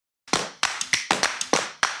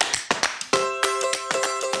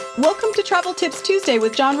Welcome to Travel Tips Tuesday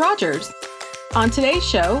with John Rogers. On today's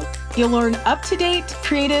show, you'll learn up-to-date,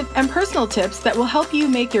 creative, and personal tips that will help you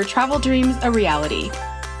make your travel dreams a reality.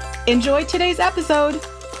 Enjoy today's episode.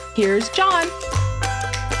 Here's John.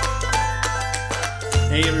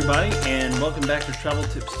 Hey everybody, and welcome back to Travel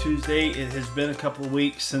Tips Tuesday. It has been a couple of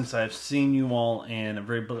weeks since I've seen you all, and I'm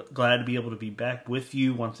very glad to be able to be back with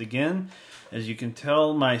you once again. As you can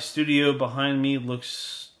tell, my studio behind me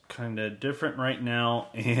looks kind of different right now,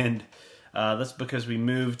 and that's because we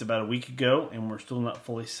moved about a week ago, and we're still not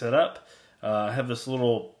fully set up. I have this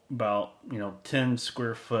little about 10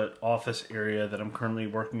 square foot office area that I'm currently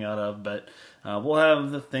working out of, but we'll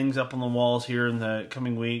have the things up on the walls here in the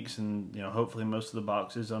coming weeks, and hopefully most of the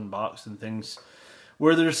boxes unboxed and things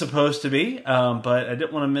where they're supposed to be. But I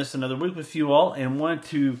didn't want to miss another week with you all, and wanted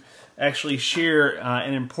to actually share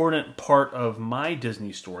an important part of my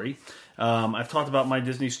Disney story. I've talked about my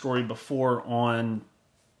Disney story before on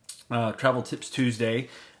Travel Tips Tuesday.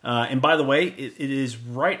 And by the way, it is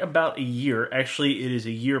right about a year. Actually, it is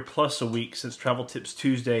a year plus a week since Travel Tips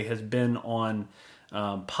Tuesday has been on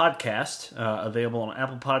podcast, available on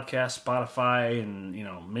Apple Podcasts, Spotify, and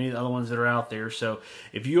many of the other ones that are out there. So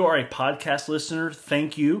if you are a podcast listener,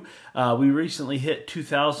 thank you. We recently hit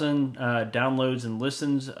 2,000 downloads and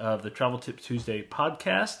listens of the Travel Tips Tuesday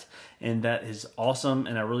podcast, and that is awesome,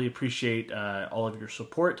 and I really appreciate all of your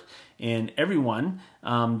support and everyone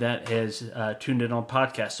that has tuned in on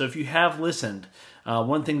podcast. So if you have listened,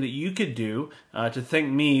 one thing that you could do to thank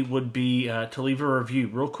me would be to leave a review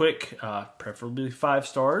real quick, preferably 5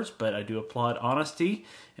 stars, but I do applaud honesty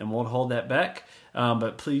and won't hold that back.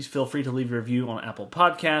 But please feel free to leave a review on Apple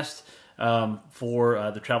Podcasts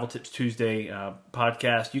for the Travel Tips Tuesday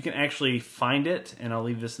podcast. You can actually find it, and I'll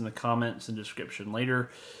leave this in the comments and description later,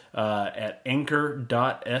 at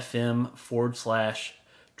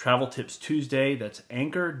anchor.fm/Travel Tips Tuesday. That's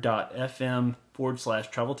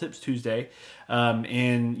anchor.fm/Travel Tips Tuesday.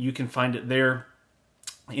 And you can find it there.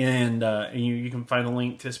 And you can find a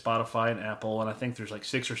link to Spotify and Apple. And I think there's like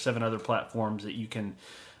 6 or 7 other platforms that you can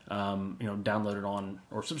download it on,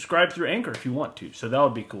 or subscribe through Anchor if you want to. So that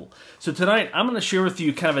would be cool. So tonight I'm going to share with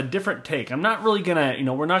you kind of a different take. I'm not really going to,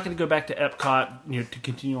 we're not going to go back to Epcot, to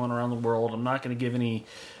continue on around the world. I'm not going to give any,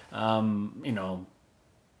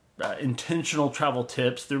 intentional travel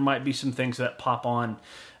tips. There might be some things that pop on,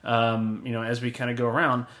 as we kind of go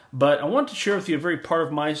around. But I want to share with you a very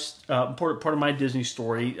important part of my Disney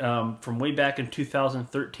story from way back in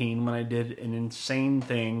 2013 when I did an insane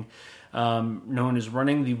thing known as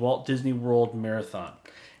running the Walt Disney World Marathon.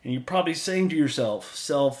 And you're probably saying to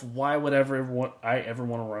yourself, why would I ever want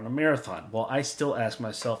to run a marathon? Well, I still ask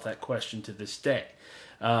myself that question to this day.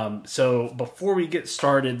 So before we get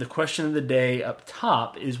started, the question of the day up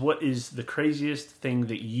top is, what is the craziest thing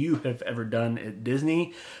that you have ever done at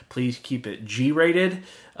Disney? Please keep it G-rated,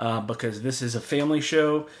 because this is a family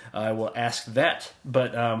show. I will ask that,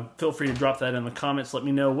 but feel free to drop that in the comments. Let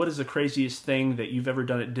me know, what is the craziest thing that you've ever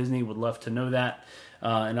done at Disney? Would love to know that.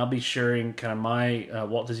 And I'll be sharing kind of my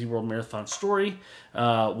Walt Disney World Marathon story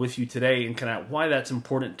with you today, and kind of why that's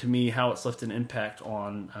important to me, how it's left an impact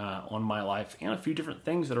on my life, and a few different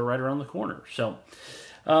things that are right around the corner. So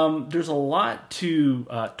there's a lot to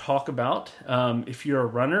talk about. If you're a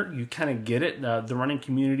runner, you kind of get it. The running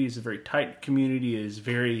community is a very tight community, is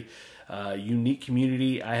very unique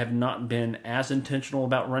community. I have not been as intentional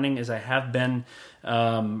about running as I have been,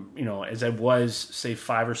 as I was, say,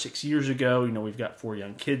 5 or 6 years ago. We've got 4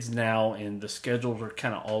 young kids now, and the schedules are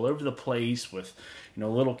kind of all over the place with,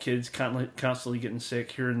 little kids constantly getting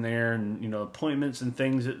sick here and there, and, appointments and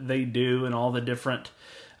things that they do, and all the different,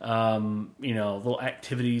 little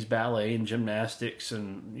activities, ballet and gymnastics,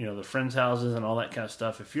 and, the friends' houses and all that kind of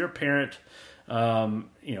stuff. If you're a parent,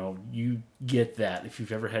 you get that. If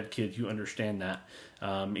you've ever had kids, you understand that.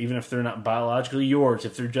 Even if they're not biologically yours,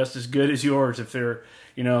 if they're just as good as yours, if they're,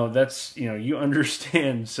 that's, you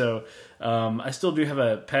understand. So, I still do have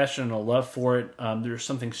a passion and a love for it. There's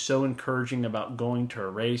something so encouraging about going to a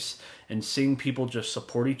race and seeing people just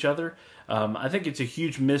support each other. I think it's a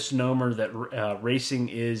huge misnomer that racing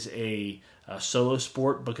is a solo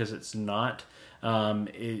sport, because it's not.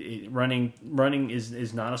 Running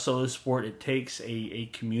is not a solo sport. It takes a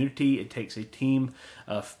community. It takes a team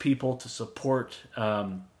of people to support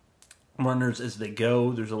runners as they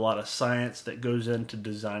go. There's a lot of science that goes into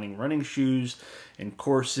designing running shoes and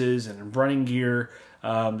courses and running gear.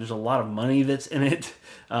 There's a lot of money that's in it.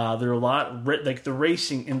 There are a lot, like the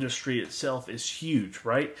racing industry itself is huge,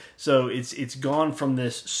 right? So it's gone from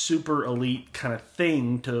this super elite kind of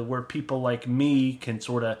thing to where people like me can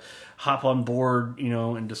sort of hop on board,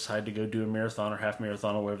 and decide to go do a marathon or half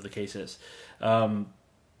marathon or whatever the case is.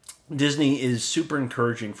 Disney is super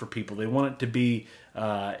encouraging for people. They want it to be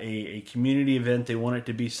a community event. They want it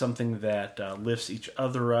to be something that lifts each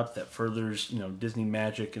other up, that furthers Disney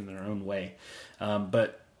magic in their own way.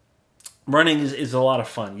 But running is a lot of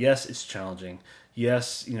fun. Yes, it's challenging.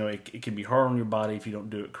 Yes, it can be hard on your body if you don't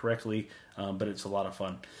do it correctly, but it's a lot of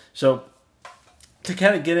fun. So to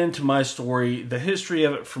kind of get into my story, the history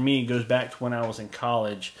of it for me goes back to when I was in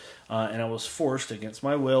college, and I was forced against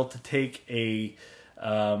my will to take a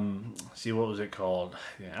what was it called?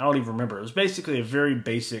 I don't even remember. It was basically a very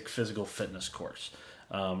basic physical fitness course,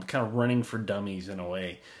 kind of running for dummies in a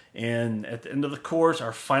way. And at the end of the course,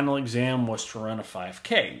 our final exam was to run a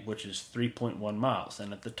 5K, which is 3.1 miles.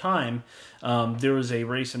 And at the time, there was a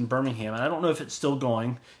race in Birmingham, and I don't know if it's still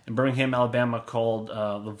going, in Birmingham, Alabama, called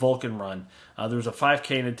the Vulcan Run. There was a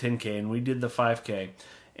 5K and a 10K, and we did the 5K.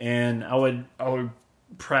 And I would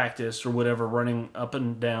practice or whatever running up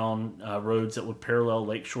and down roads that would parallel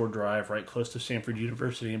Lakeshore Drive right close to Samford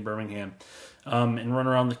University in Birmingham, and run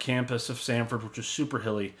around the campus of Samford, which is super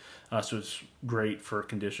hilly, so it's great for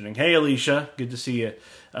conditioning. Hey Alicia, good to see you.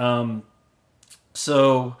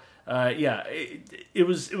 It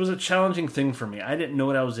was a challenging thing for me. I didn't know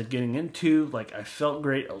what I was getting into. Like, I felt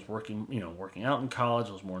great. I was working out in college.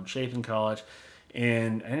 I was more in shape in college,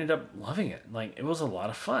 and I ended up loving it. Like, it was a lot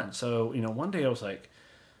of fun. So one day I was like,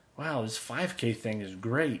 wow, this 5K thing is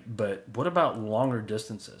great, but what about longer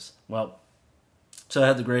distances? Well, so I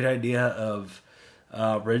had the great idea of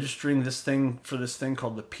registering this thing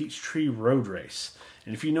called the Peachtree Road Race.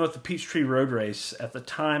 And if you know what the Peachtree Road Race, at the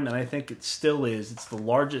time, and I think it still is, it's the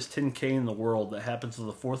largest 10K in the world that happens on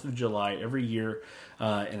the 4th of July every year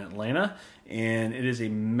in Atlanta. And it is a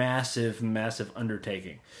massive, massive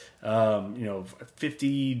undertaking.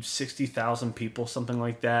 50, 60,000 people, something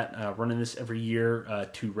like that, running this every year.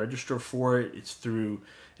 To register for it,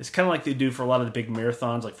 it's kind of like they do for a lot of the big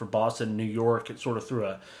marathons, like for Boston and New York. It's sort of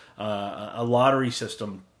through a lottery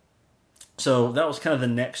system. So that was kind of the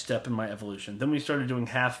next step in my evolution. Then we started doing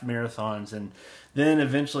half marathons, and then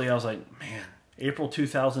eventually I was like, man, April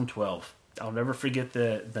 2012. I'll never forget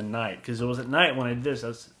the night, because it was at night when I did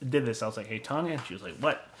this. I was like, hey, Tanya. And she was like,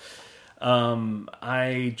 what?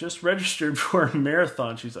 I just registered for a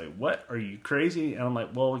marathon. She's like, what? Are you crazy? And I'm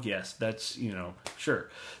like, well, yes, that's, sure.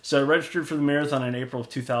 So I registered for the marathon in April of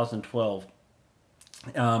 2012.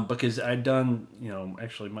 Because I'd done,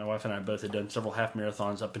 actually my wife and I both had done several half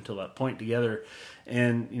marathons up until that point together.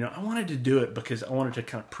 And, I wanted to do it because I wanted to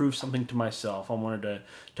kind of prove something to myself. I wanted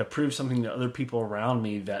to prove something to other people around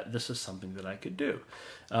me that this is something that I could do.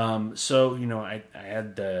 I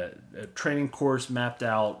had the training course mapped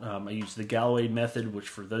out. I used the Galloway method, which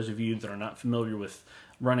for those of you that are not familiar with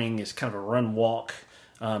running is kind of a run-walk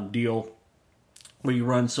deal, where you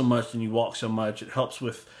run so much and you walk so much. It helps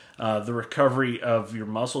with the recovery of your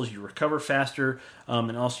muscles. You recover faster,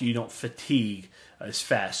 and also you don't fatigue as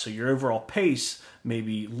fast. So your overall pace may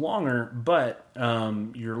be longer, but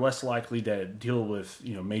you're less likely to deal with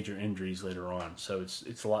major injuries later on. So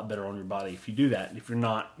it's a lot better on your body if you do that. If you're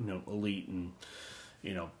not elite and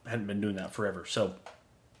hadn't been doing that forever. So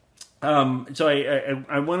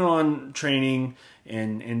I went on training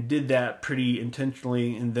and did that pretty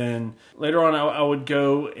intentionally, and then later on I would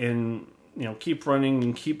go and keep running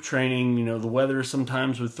and keep training. The weather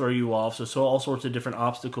sometimes would throw you off, so all sorts of different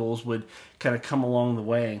obstacles would kind of come along the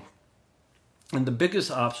way. And the biggest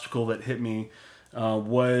obstacle that hit me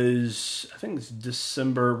was, I think it's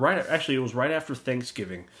December, it was right after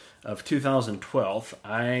Thanksgiving of 2012.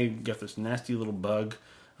 I got this nasty little bug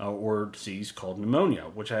or disease called pneumonia,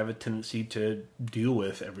 which I have a tendency to deal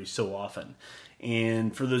with every so often.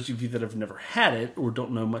 And for those of you that have never had it or don't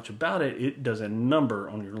know much about it, it does a number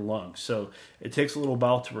on your lungs. So it takes a little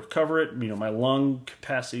while to recover it. My lung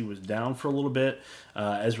capacity was down for a little bit.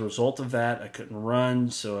 As a result of that, I couldn't run.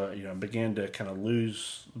 So, I began to kind of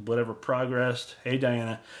lose whatever progress. Hey,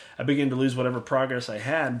 Diana. I began to lose whatever progress I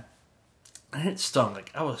had. And it stung. Like,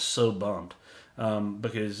 I was so bummed.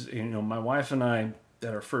 Because, my wife and I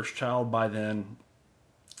had our first child by then.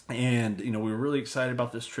 And, we were really excited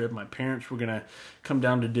about this trip. My parents were going to come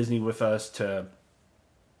down to Disney with us to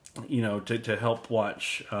help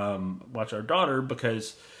watch our daughter,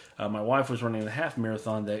 because my wife was running the half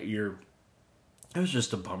marathon that year. It was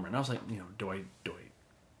just a bummer. And I was like, do I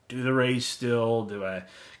do the race still? Do I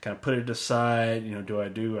kind of put it aside? Do I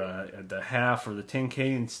do the half or the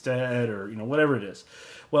 10K instead, or, whatever it is?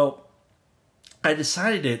 Well, I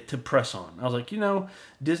decided to press on. I was like,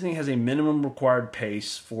 Disney has a minimum required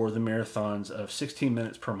pace for the marathons of 16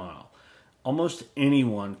 minutes per mile. almost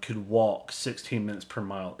anyone could walk 16 minutes per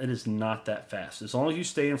mile. It is not that fast. As long as you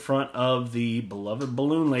stay in front of the beloved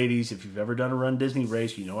balloon ladies, if you've ever done a Run Disney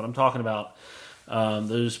race, you know what I'm talking about.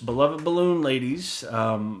 Those beloved balloon ladies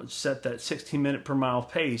set that 16 minute per mile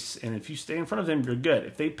pace, and if you stay in front of them, you're good.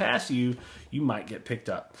 If they pass you, you might get picked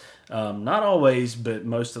up. Not always, but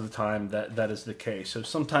most of the time that is the case. So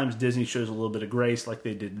sometimes Disney shows a little bit of grace like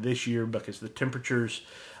they did this year because the temperatures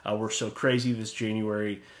were so crazy this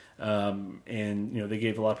January, and they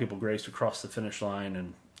gave a lot of people grace to cross the finish line,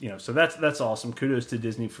 and so that's awesome. Kudos to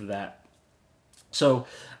Disney for that. So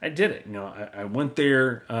I did it. I went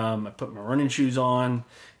there. I put my running shoes on,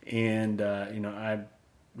 and I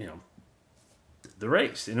did the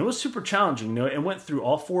race, and it was super challenging. It went through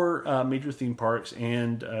all 4 major theme parks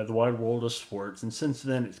and the Wide World of Sports, and since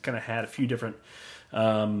then it's kind of had a few different,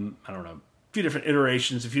 few different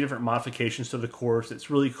iterations, a few different modifications to the course. It's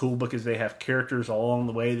really cool because they have characters all along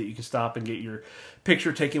the way that you can stop and get your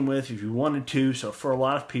picture taken with if you wanted to. So for a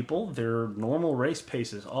lot of people, their normal race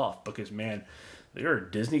pace is off because, man, there are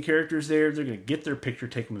Disney characters there. They're going to get their picture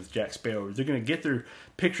taken with Jack Sparrow. They're going to get their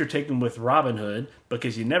picture taken with Robin Hood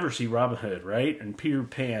because you never see Robin Hood, right? And Peter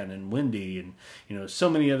Pan and Wendy and, so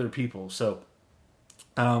many other people. So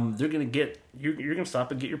they're going to get, you're going to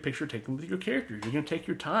stop and get your picture taken with your characters. You're going to take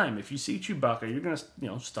your time. If you see Chewbacca, you're going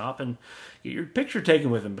to, stop and get your picture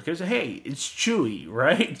taken with him because, hey, it's Chewie,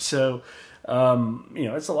 right? So,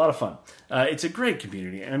 it's a lot of fun. It's a great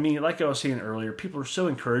community. I mean, like I was saying earlier, people are so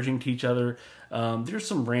encouraging to each other. There's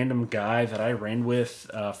some random guy that I ran with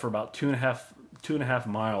for about two and a half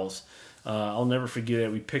miles. I'll never forget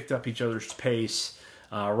it. We picked up each other's pace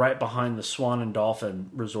right behind the Swan and Dolphin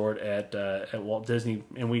Resort at Walt Disney,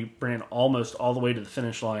 and we ran almost all the way to the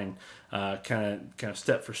finish line, kind of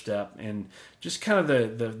step for step, and just kind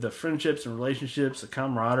of the friendships and relationships, the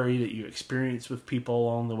camaraderie that you experience with people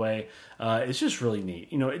along the way. It's just really neat.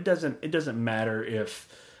 It doesn't matter if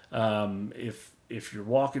you're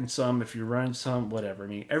walking some, if you're running some, whatever. I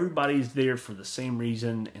mean, everybody's there for the same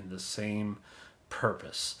reason and the same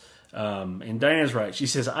purpose. And Diana's right. She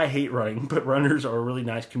says, I hate running, but runners are a really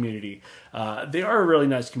nice community. They are a really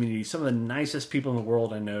nice community. Some of the nicest people in the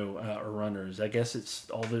world I know are runners. I guess it's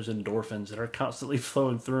all those endorphins that are constantly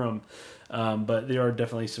flowing through them. But they are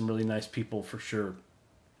definitely some really nice people for sure.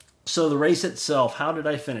 So the race itself, how did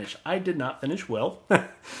I finish? I did not finish well.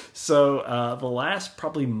 So the last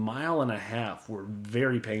probably mile and a half were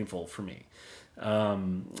very painful for me.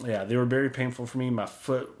 They were very painful for me. My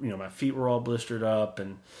feet were all blistered up,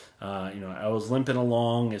 and I was limping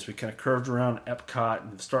along as we kind of curved around Epcot,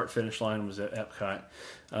 and the start finish line was at Epcot.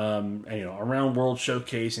 Around World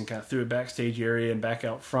Showcase and kind of through a backstage area and back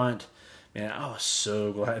out front. Man, I was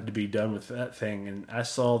so glad to be done with that thing, and I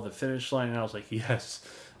saw the finish line, and I was like, yes.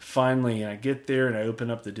 Finally, I get there and I open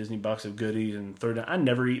up the Disney box of goodies and I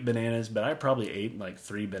never eat bananas, but I probably ate like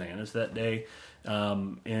 3 bananas that day.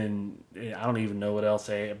 And I don't even know what else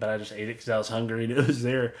I ate, but I just ate it because I was hungry and it was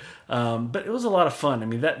there. But it was a lot of fun. I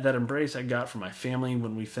mean, that embrace I got from my family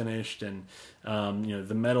when we finished, and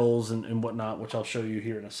the medals and whatnot, which I'll show you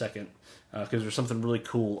here in a second, because there's something really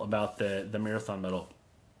cool about the marathon medal.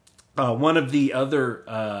 One of the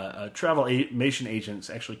other travel information agents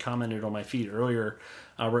actually commented on my feed earlier,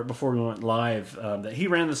 right before we went live, that he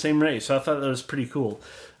ran the same race. So I thought that was pretty cool.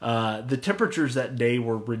 The temperatures that day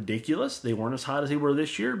were ridiculous. They weren't as hot as they were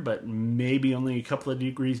this year, but maybe only a couple of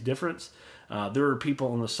degrees difference. There were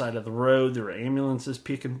people on the side of the road. There were ambulances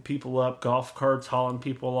picking people up, golf carts hauling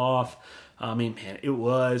people off. I mean, man, it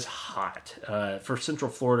was hot. For Central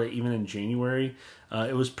Florida, even in January,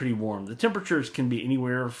 it was pretty warm. The temperatures can be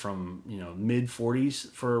anywhere from,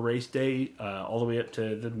 mid-40s for a race day, all the way up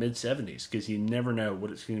to the mid-70s, because you never know what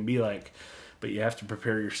it's going to be like, but you have to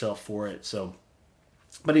prepare yourself for it. So,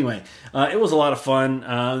 but anyway, it was a lot of fun.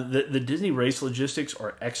 The Disney race logistics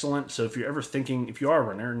are excellent. So if you are a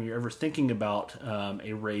runner and you're ever thinking about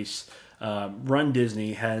a race, Run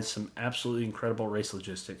Disney has some absolutely incredible race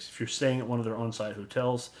logistics. If you're staying at one of their on-site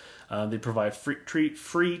hotels, they provide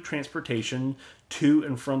free transportation to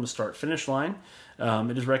and from the start-finish line.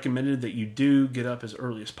 It is recommended that you do get up as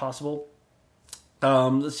early as possible.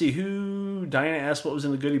 Let's see, Diana asked what was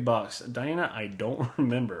in the goodie box. Diana, I don't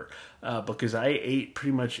remember, because I ate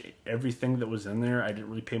pretty much everything that was in there. I didn't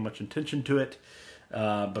really pay much attention to it,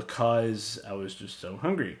 because I was just so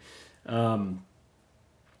hungry.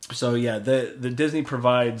 So yeah, the Disney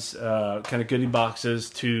provides kind of goodie boxes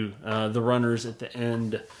to the runners at the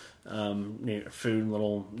end, food,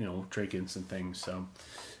 little trinkets and things. So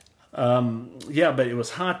Yeah, but it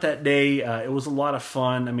was hot that day. It was a lot of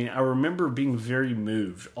fun. I mean, I remember being very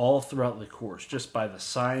moved all throughout the course just by the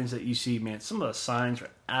signs that you see. Man, some of the signs are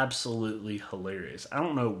absolutely hilarious. I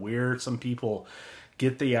don't know where some people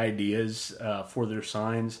get the ideas for their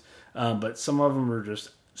signs, but some of them are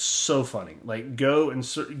just so funny. Like, go and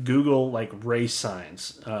Google like race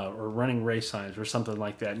signs or running race signs or something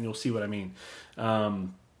like that, and you'll see what I mean.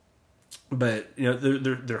 But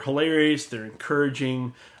they're hilarious. They're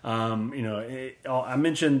encouraging. I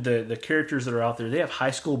mentioned the characters that are out there. They have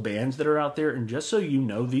high school bands that are out there, and just so you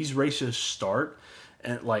know, these races start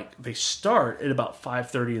at they start at about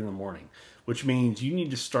 5:30 in the morning, which means you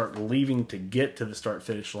need to start leaving to get to the start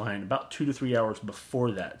finish line about 2 to 3 hours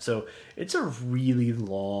before that. So it's a really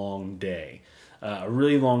long day. A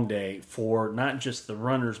really long day for not just the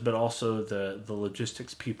runners, but also the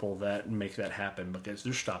logistics people that make that happen, because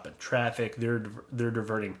they're stopping traffic, they're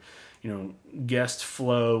diverting, guest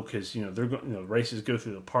flow, because races go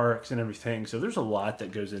through the parks and everything. So there's a lot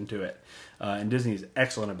that goes into it, and Disney is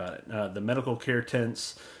excellent about it. The medical care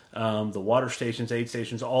tents, the water stations, aid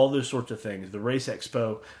stations, all those sorts of things. The race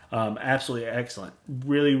expo, absolutely excellent.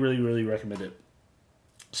 Really, really, really recommend it.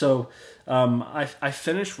 So I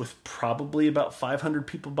finished with probably about 500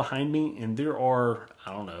 people behind me, and there are,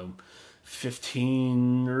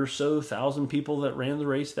 15 or so thousand people that ran the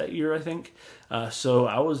race that year, I think. So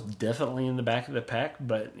I was definitely in the back of the pack,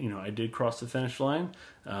 but I did cross the finish line.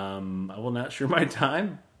 I will not share my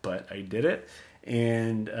time, but I did it.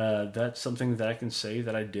 And that's something that I can say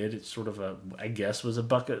that I did. It's sort of was a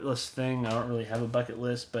bucket list thing. I don't really have a bucket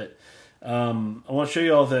list, but I want to show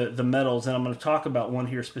you all the medals, and I'm going to talk about one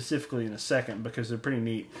here specifically in a second because they're pretty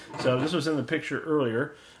neat. So this was in the picture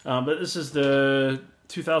earlier, but this is the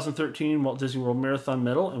 2013 Walt Disney World Marathon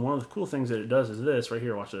medal, and one of the cool things that it does is this right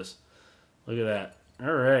here. Watch this. Look at that.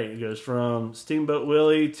 All right, it goes from Steamboat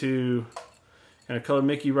Willie to kind of colored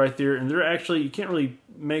Mickey right there, and they're actually, you can't really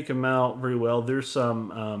make them out very well. There's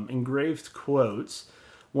some engraved quotes.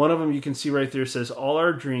 One of them you can see right there says, "All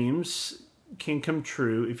our dreams can come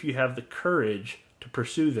true if you have the courage to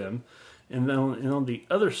pursue them." And then on the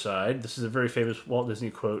other side, this is a very famous Walt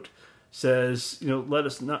Disney quote, says, let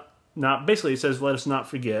us basically it says, "Let us not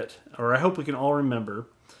forget," or I hope we can all remember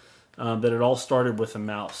that it all started with a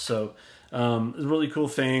mouse. So it's a really cool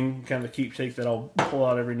thing, kind of a keepsake that I'll pull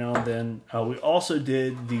out every now and then. We also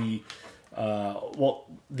did the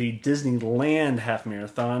Disneyland half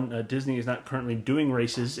marathon. Disney is not currently doing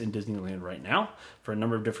races in Disneyland right now for a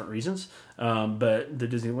number of different reasons, but the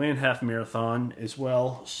Disneyland half marathon as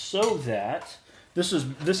well. So that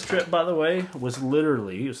this trip, by the way, it was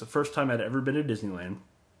the first time I'd ever been to Disneyland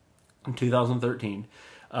in 2013.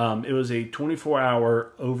 It was a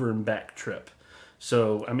 24-hour over and back trip.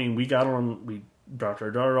 So we dropped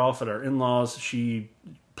our daughter off at our in-laws. She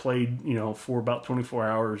played for about 24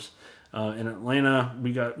 hours. In Atlanta,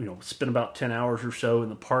 we got, spent about 10 hours or so in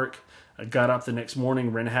the park. I got up the next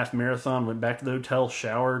morning, ran a half marathon, went back to the hotel,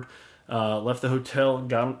 showered, left the hotel, and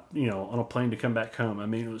got, on a plane to come back home.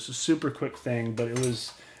 It was a super quick thing, but it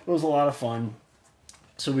was a lot of fun.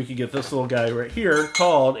 So we could get this little guy right here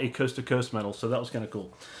called a Coast to Coast medal. So that was kind of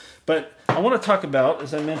cool. But I want to talk about,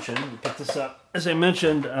 as I mentioned, pick this up,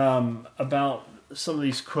 about some of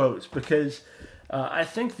these quotes, because I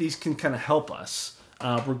think these can kind of help us.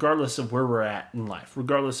 Regardless of where we're at in life,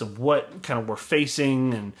 regardless of what kind of we're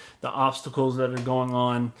facing and the obstacles that are going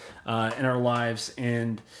on in our lives.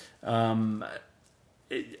 And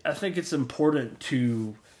I think it's important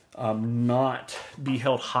to not be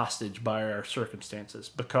held hostage by our circumstances,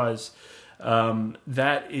 because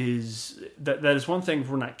that is one thing, if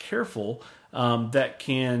we're not careful, that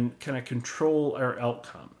can kind of control our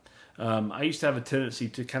outcome. I used to have a tendency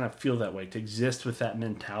to kind of feel that way, to exist with that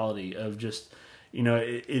mentality of just,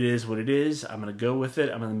 it is what it is. I'm going to go with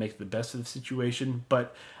it. I'm going to make the best of the situation.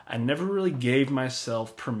 But I never really gave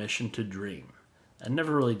myself permission to dream. I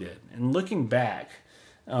never really did. And looking back,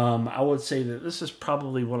 I would say that this is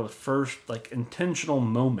probably one of the first intentional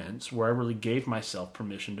moments where I really gave myself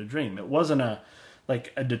permission to dream. It wasn't a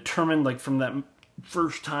determined, from that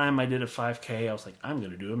first time I did a 5K, I was like, I'm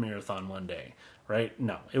going to do a marathon one day, right?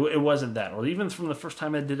 No, it wasn't that. Or even from the first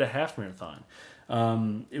time I did a half marathon.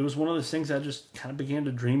 It was one of those things I just kind of began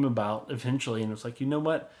to dream about eventually, and it was like, you know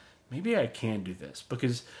what? Maybe I can do this,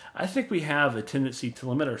 because I think we have a tendency to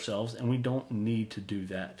limit ourselves, and we don't need to do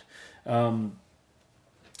that.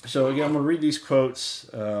 So again, I'm going to read these quotes.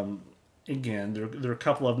 Again, there are a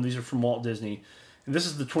couple of them. These are from Walt Disney. And this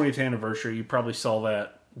is the 20th anniversary. You probably saw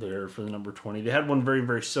that there for the number 20. They had one very,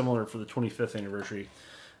 very similar for the 25th anniversary.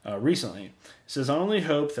 recently. It says, "I only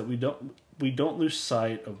hope that we don't lose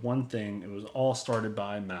sight of one thing. It was all started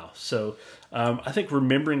by a mouse." So I think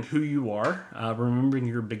remembering who you are, remembering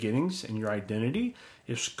your beginnings and your identity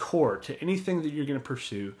is core to anything that you're going to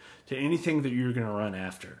pursue, to anything that you're going to run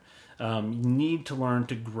after. You need to learn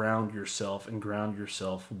to ground yourself and ground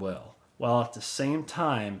yourself well, while at the same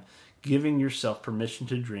time giving yourself permission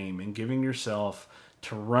to dream and giving yourself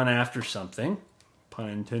to run after something, pun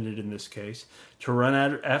intended in this case, to run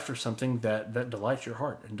after something that delights your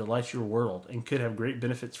heart and delights your world and could have great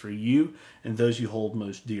benefits for you and those you hold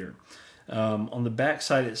most dear. On the back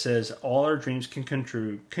side it says, "All our dreams can come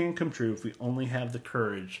true if we only have the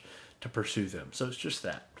courage to pursue them." So it's just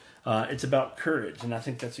that. It's about courage, and I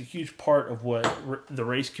think that's a huge part of what the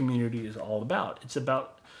race community is all about. It's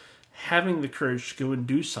about having the courage to go and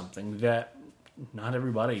do something that not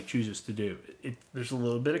everybody chooses to do. There's a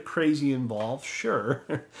little bit of crazy involved, sure,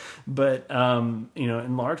 but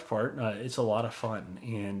in large part, it's a lot of fun,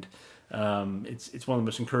 and it's one of the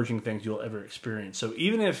most encouraging things you'll ever experience. So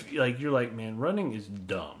even if you're like, "Man, running is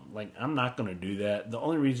dumb. I'm not going to do that. The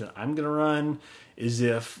only reason I'm going to run is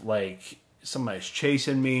if somebody's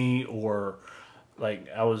chasing me, or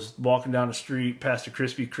I was walking down the street past a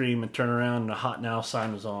Krispy Kreme and turn around and a Hot Now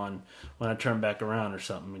sign was on when I turned back around or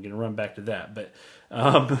something. I'm going to run back to that." But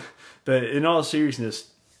in all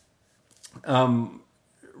seriousness,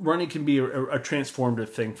 running can be a transformative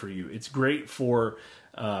thing for you. It's great for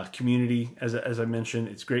community, as I mentioned.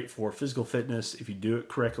 It's great for physical fitness if you do it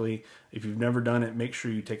correctly. If you've never done it, make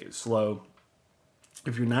sure you take it slow.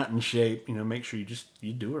 If you're not in shape, make sure you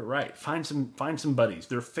do it right. Find some buddies.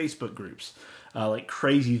 There are Facebook groups like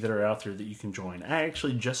crazy that are out there that you can join. I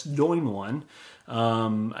actually just joined one.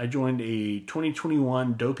 I joined a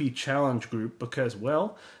 2021 Dopey Challenge group because,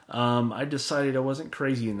 I decided I wasn't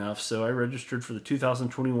crazy enough, so I registered for the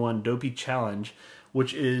 2021 Dopey Challenge,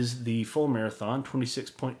 which is the full marathon,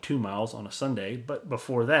 26.2 miles on a Sunday. But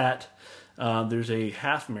before that, there's a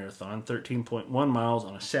half marathon, 13.1 miles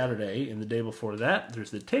on a Saturday. And the day before that,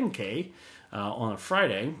 there's the 10K on a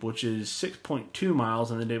Friday, which is 6.2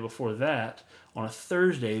 miles. And the day before that, on a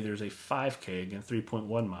Thursday, there's a 5K, again,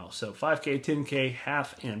 3.1 miles. So 5K, 10K,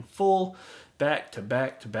 half and full, back to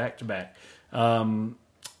back to back to back. That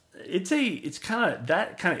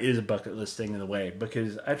kind of is a bucket list thing in a way,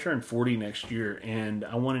 because I turned 40 next year and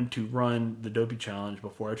I wanted to run the Dopey Challenge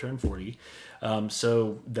before I turned 40.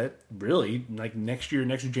 So that really, next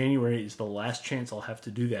January is the last chance I'll have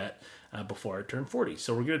to do that before I turn 40.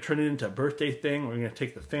 So we're going to turn it into a birthday thing. We're going to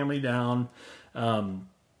take the family down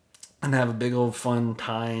and have a big old fun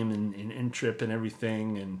time and trip and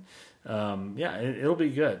everything. And it'll be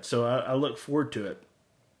good. So I look forward to it.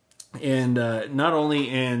 And I'll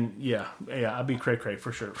be cray-cray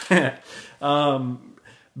for sure.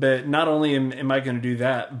 But not only am I going to do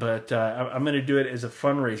that, but I'm going to do it as a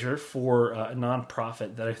fundraiser for a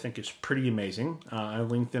nonprofit that I think is pretty amazing. I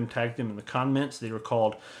linked them, tagged them in the comments. They were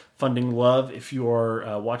called Funding Love. If you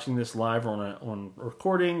are watching this live or on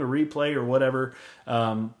recording or replay or whatever,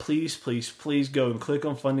 please go and click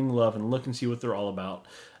on Funding Love and look and see what they're all about.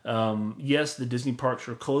 Yes, the Disney parks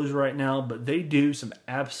are closed right now, but they do some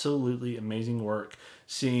absolutely amazing work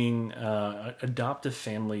seeing adoptive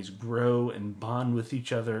families grow and bond with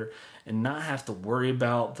each other and not have to worry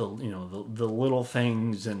about the little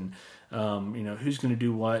things and who's going to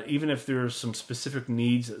do what. Even if there's some specific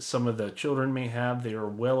needs that some of the children may have, they are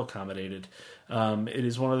well accommodated. It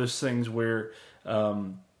is one of those things where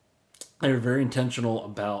they're very intentional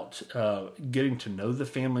about getting to know the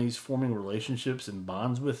families, forming relationships and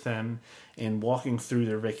bonds with them, and walking through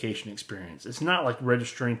their vacation experience. It's not like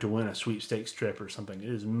registering to win a sweepstakes trip or something. It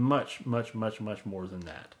is much, much, much, much more than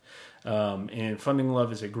that. And Funding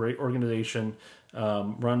Love is a great organization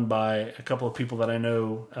run by a couple of people that I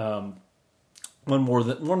know, one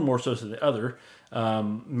more so than the other.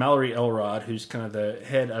 Mallory Elrod, who's kind of the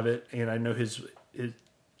head of it, and I know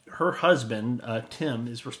her husband, Tim,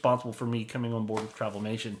 is responsible for me coming on board with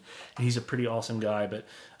Travelmation. And he's a pretty awesome guy. But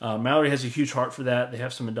Mallory has a huge heart for that. They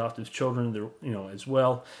have some adoptive children there, as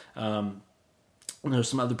well. There's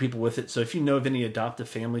some other people with it. So if you know of any adoptive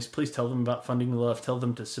families, please tell them about Funding Love. Tell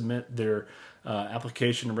them to submit their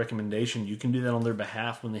application and recommendation. You can do that on their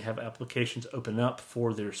behalf when they have applications open up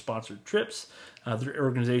for their sponsored trips. Their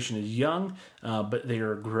organization is young, but they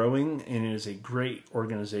are growing, and it is a great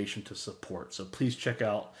organization to support. So please check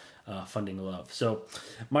out Funding Love. So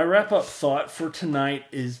my wrap-up thought for tonight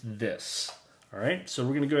is this. All right, so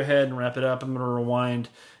we're going to go ahead and wrap it up. I'm going to rewind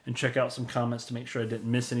and check out some comments to make sure I didn't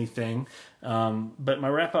miss anything. But my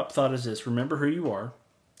wrap-up thought is this. Remember who you are.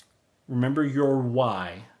 Remember your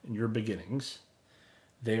why and your beginnings.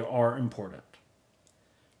 They are important.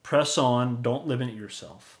 Press on, don't limit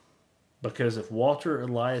yourself. Because if Walter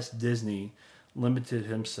Elias Disney limited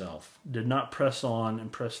himself, did not press on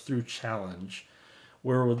and press through challenge,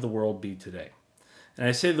 where would the world be today? And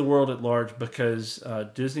I say the world at large because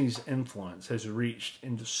Disney's influence has reached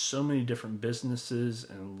into so many different businesses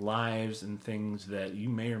and lives and things that you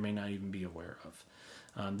may or may not even be aware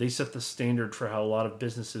of. They set the standard for how a lot of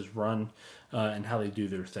businesses run and how they do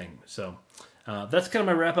their thing. So that's kind of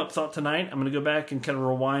my wrap-up thought tonight. I'm going to go back and kind of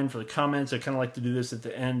rewind for the comments. I kind of like to do this at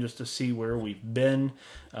the end just to see where we've been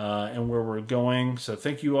and where we're going. So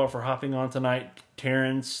thank you all for hopping on tonight.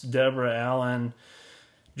 Terrence, Deborah, Alan,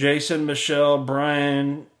 Jason, Michelle,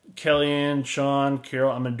 Brian, Kellyanne, Sean,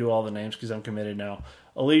 Carol. I'm going to do all the names because I'm committed now.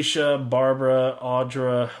 Alicia, Barbara,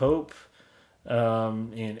 Audra, Hope,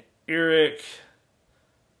 and Eric,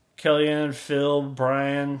 Kellyanne, Phil,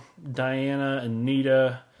 Brian, Diana,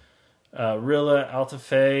 Anita, Rilla,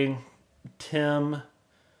 Altafe, Tim,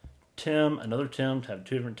 another Tim, have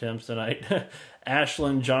two different Tims tonight.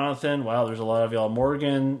 Ashlyn, Jonathan, wow, there's a lot of y'all.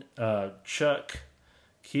 Morgan, Chuck,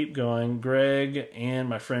 keep going, Greg, and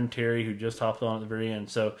my friend Terry, who just hopped on at the very end.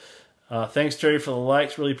 So thanks, Terry, for the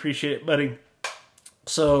likes. Really appreciate it, buddy.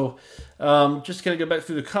 So just going to go back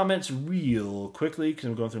through the comments real quickly because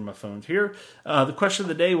I'm going through my phones here. The question of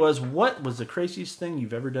the day was, what was the craziest thing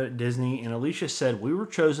you've ever done at Disney? And Alicia said, we were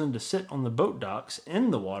chosen to sit on the boat docks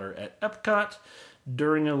in the water at Epcot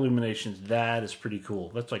during illuminations. That is pretty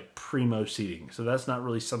cool. That's like primo seating. So that's not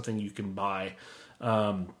really something you can buy.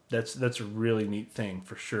 That's a really neat thing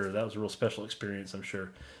for sure. That was a real special experience, I'm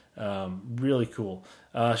sure. Really cool.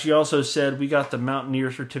 She also said we got the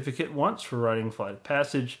Mountaineer certificate once for riding Flight of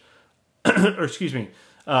Passage, or excuse me,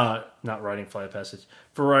 not riding Flight of Passage,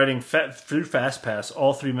 for riding through Fast Pass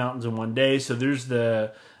all 3 mountains in one day. So there's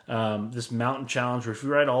the this mountain challenge where if you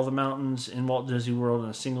ride all the mountains in Walt Disney World in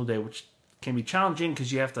a single day, which can be challenging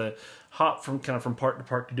because you have to hop from park to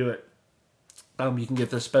park to do it. You can get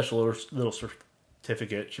this special little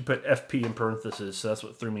certificate. She put FP in parentheses, so that's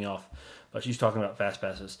what threw me off. But she's talking about Fast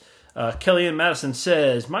Passes. Kellyanne Madison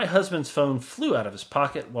says, my husband's phone flew out of his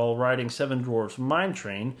pocket while riding Seven Dwarfs Mine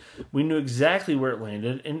Train. We knew exactly where it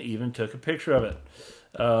landed and even took a picture of it.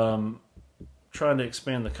 Trying to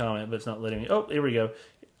expand the comment, but it's not letting me. Oh, here we go.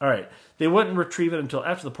 All right. They wouldn't retrieve it until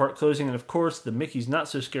after the park closing, and of course, the Mickey's Not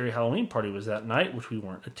So Scary Halloween party was that night, which we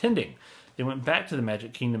weren't attending. They went back to the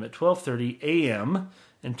Magic Kingdom at 12:30 a.m.,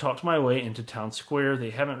 and talked my way into Town Square.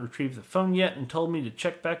 They haven't retrieved the phone yet and told me to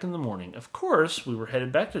check back in the morning. Of course, we were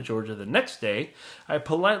headed back to Georgia the next day. I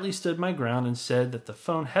politely stood my ground and said that the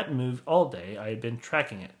phone hadn't moved all day. I had been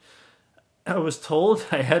tracking it. I was told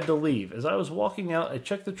I had to leave. As I was walking out, I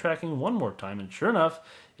checked the tracking one more time, and sure enough,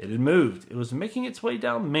 it had moved. It was making its way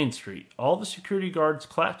down Main Street. All the security guards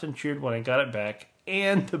clapped and cheered when I got it back,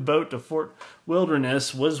 and the boat to Fort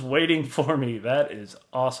Wilderness was waiting for me. That is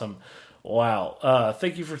awesome. Wow.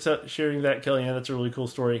 Thank you for sharing that, Kellyanne. That's a really cool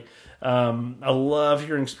story. I love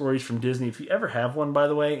hearing stories from Disney. If you ever have one, by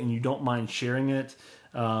the way, and you don't mind sharing it,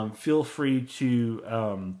 feel free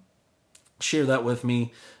to share that with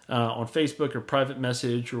me on Facebook or private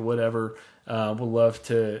message or whatever. We'll love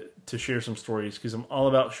to share some stories because I'm all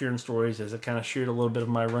about sharing stories, as I kind of shared a little bit of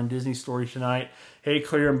my Run Disney story tonight. Hey,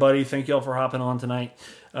 Claire and Buddy, thank y'all for hopping on tonight.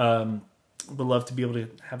 Would love to be able to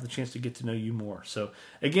have the chance to get to know you more. So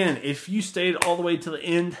again, if you stayed all the way to the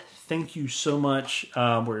end, thank you so much.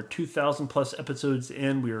 We're 2,000 plus episodes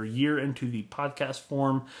in. We are a year into the podcast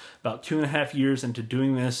form, about 2.5 years into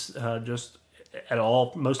doing this just at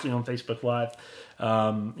all, mostly on Facebook Live.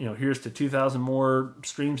 Here's to 2,000 more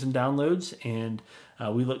streams and downloads, and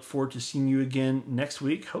we look forward to seeing you again next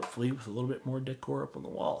week, hopefully with a little bit more decor up on the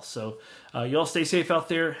wall. So y'all stay safe out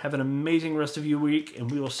there. Have an amazing rest of your week, and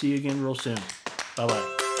we will see you again real soon.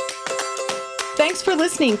 Bye-bye. Thanks for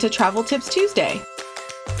listening to Travel Tips Tuesday.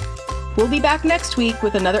 We'll be back next week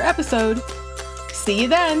with another episode. See you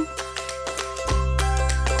then.